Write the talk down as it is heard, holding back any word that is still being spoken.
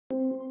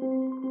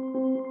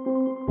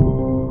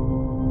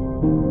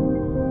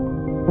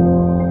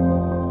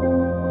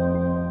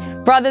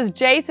Brothers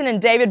Jason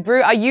and David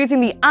Brew are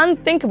using the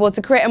unthinkable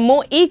to create a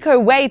more eco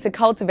way to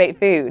cultivate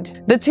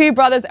food. The two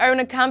brothers own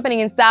a company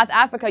in South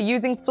Africa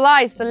using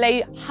flies to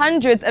lay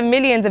hundreds of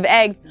millions of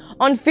eggs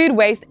on food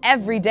waste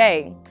every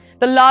day.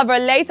 The larvae are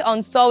later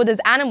on sold as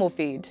animal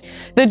feed.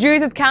 The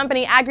Drews'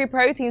 company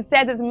Agriprotein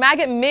says its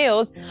maggot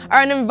meals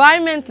are an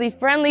environmentally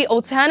friendly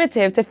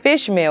alternative to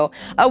fish meal,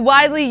 a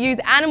widely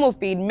used animal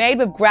feed made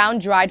with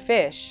ground dried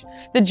fish.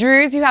 The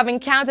Drews, who have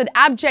encountered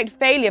abject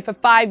failure for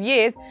 5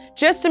 years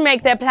just to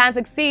make their plan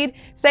succeed,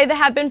 say they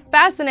have been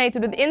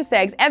fascinated with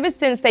insects ever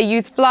since they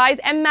used flies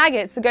and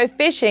maggots to go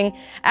fishing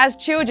as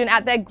children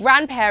at their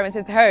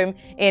grandparents' home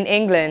in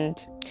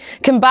England.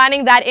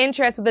 Combining that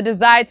interest with the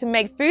desire to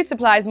make food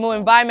supplies more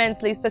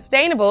environmentally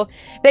sustainable,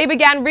 they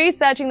began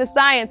researching the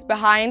science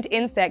behind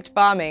insect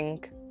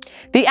farming.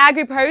 The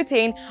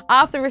Agriprotein,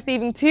 after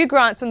receiving 2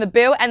 grants from the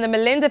Bill and the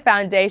Melinda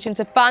Foundation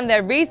to fund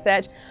their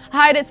research,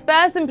 hired its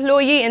first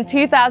employee in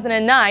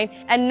 2009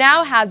 and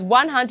now has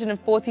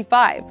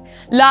 145.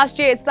 Last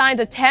year, it signed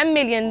a $10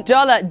 million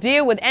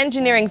deal with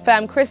engineering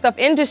firm Christoph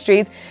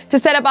Industries to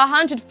set up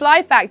 100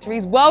 fly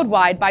factories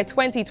worldwide by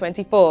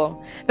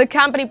 2024. The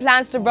company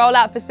plans to roll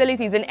out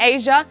facilities in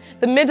Asia,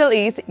 the Middle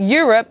East,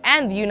 Europe,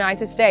 and the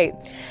United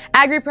States.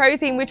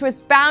 Agriprotein, which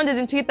was founded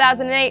in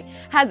 2008,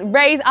 has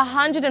raised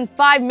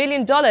 $105 million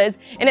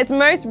in its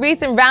most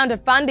recent round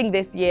of funding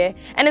this year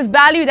and is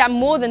valued at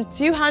more than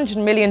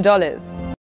 $200 million.